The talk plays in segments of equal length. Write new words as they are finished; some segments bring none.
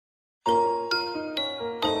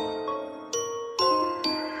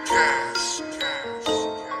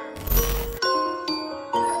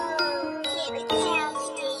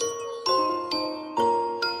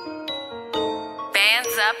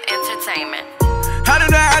I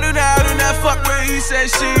do not fuck what he said,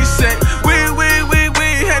 she said. We,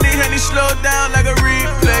 Henny, slow down like a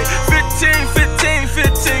replay.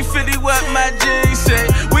 50 what my jeans say.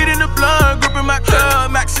 Weed in the blunt, gripping my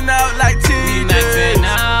club, maxing out like TJ. We maxing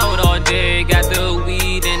out all day, got the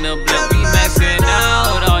weed in the blunt. We maxing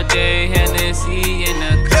out all day, Hennessy in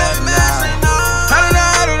the club now.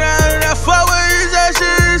 I do not fuck what he said,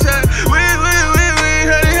 she said. We,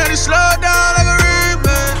 Henny, slow down like a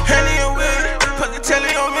replay. Henny and weed, put the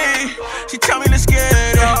telly on me. She tell me to get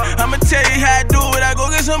it. I'ma tell you how I do it. I go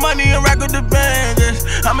get some money and rack up the bandits.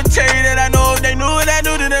 I'ma tell you that I know if they knew what I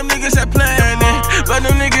knew, to them niggas had planned it. But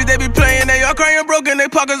them niggas, they be playing, they all crying broken, they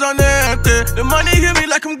pockets on empty. The money hit me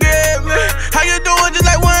like I'm giving. How you doing just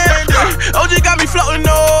like Wendy? OG got me floating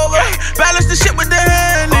over. Balance the shit with the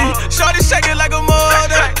handy. Shorty shaking like a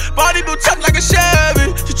motor. Body built tough like a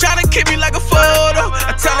Chevy. She tryna keep me like a photo.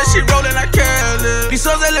 I tell her she rolling like Kelly. These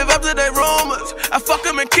souls that live up to their rumors. I fuck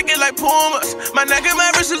them and kick it like Pumas. My neck and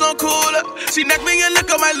my wrist is on cooler. She neck me and lick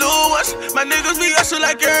on my Lewis. My niggas be hustle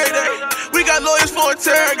like every day. We got lawyers for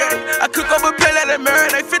interrogate. I cook up a pill at a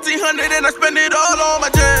marinate. 1,500 and I spend it all on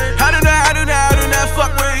my jeans. I do not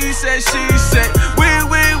fuck what he said, she said. We,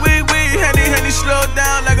 Henny, slow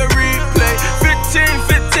down like a replay.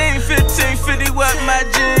 50 what my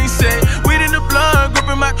jeans say. Weed in the blunt,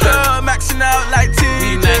 gripping my club, maxing out like TJ.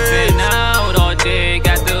 We maxing out all day,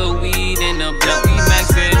 got the weed in the blunt. We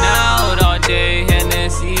maxing out all day,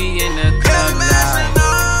 Hennessy in the club now.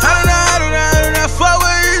 I do not fuck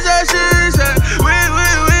what he said, she said. We,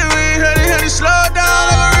 Henny, slow down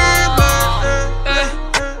like a replay.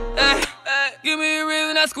 Give me a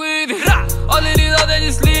reason I squeeze it. All of these others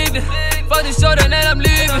just leave it. Fuck the shoulder, then I'm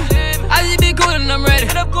leaving. I just be cool and I'm ready.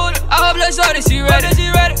 I hope that shorty, she ready.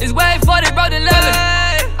 It's way 40, bro, the lemon.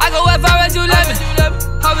 I go as far as you let me.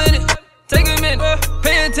 Hop in it, take a minute,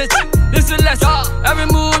 pay attention. This a lesson. Every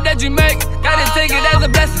move that you make, gotta take it as a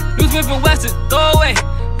blessing. New Smith and Wesson, throw away,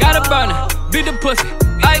 gotta burn it. Beat the pussy,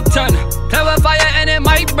 Ike Turner. Play with fire and it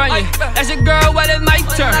might burn you. That's your girl, well it might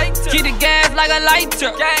turn. Keep the gas like a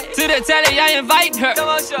lighter. To the telly, I invite her.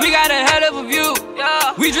 We got a hell of a view.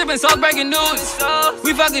 We drippin' sauce, breaking news.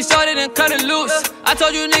 We fucking shorted and cut it loose. I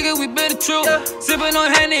told you nigga, we been the truth. Sippin'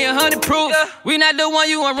 on Henny, 100 proof. We not the one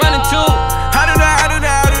you want running to. I do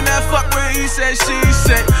not fuck what he said, she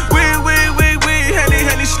said. We,